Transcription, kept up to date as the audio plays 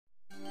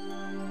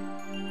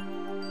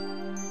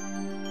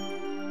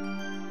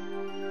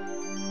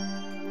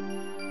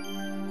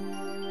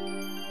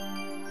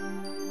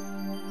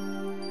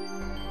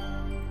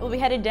We'll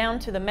be headed down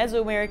to the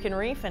Mesoamerican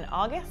Reef in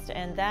August,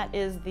 and that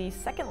is the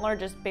second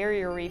largest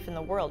barrier reef in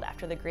the world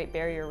after the Great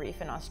Barrier Reef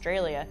in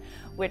Australia,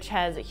 which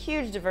has a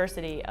huge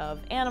diversity of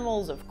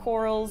animals, of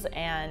corals,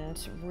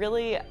 and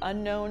really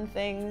unknown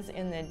things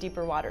in the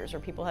deeper waters where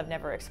people have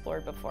never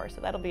explored before. So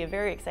that'll be a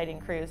very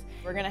exciting cruise.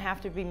 We're going to have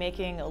to be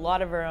making a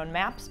lot of our own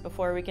maps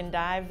before we can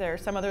dive. There are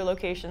some other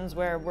locations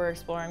where we're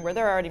exploring where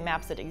there are already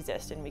maps that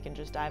exist and we can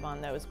just dive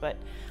on those. But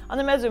on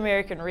the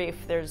Mesoamerican Reef,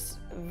 there's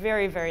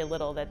very, very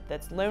little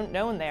that's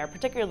known there,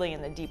 particularly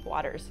in the deep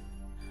waters.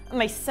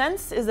 My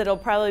sense is that it'll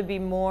probably be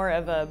more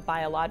of a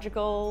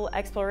biological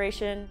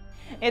exploration.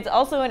 It's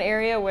also an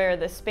area where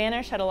the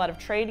Spanish had a lot of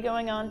trade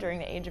going on during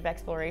the Age of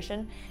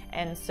Exploration,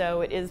 and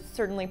so it is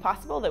certainly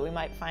possible that we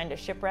might find a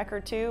shipwreck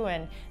or two,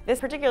 and this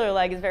particular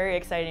leg is very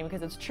exciting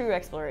because it's true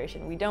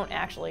exploration. We don't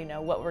actually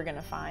know what we're going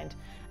to find,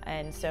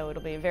 and so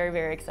it'll be very,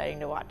 very exciting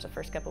to watch the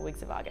first couple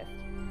weeks of August.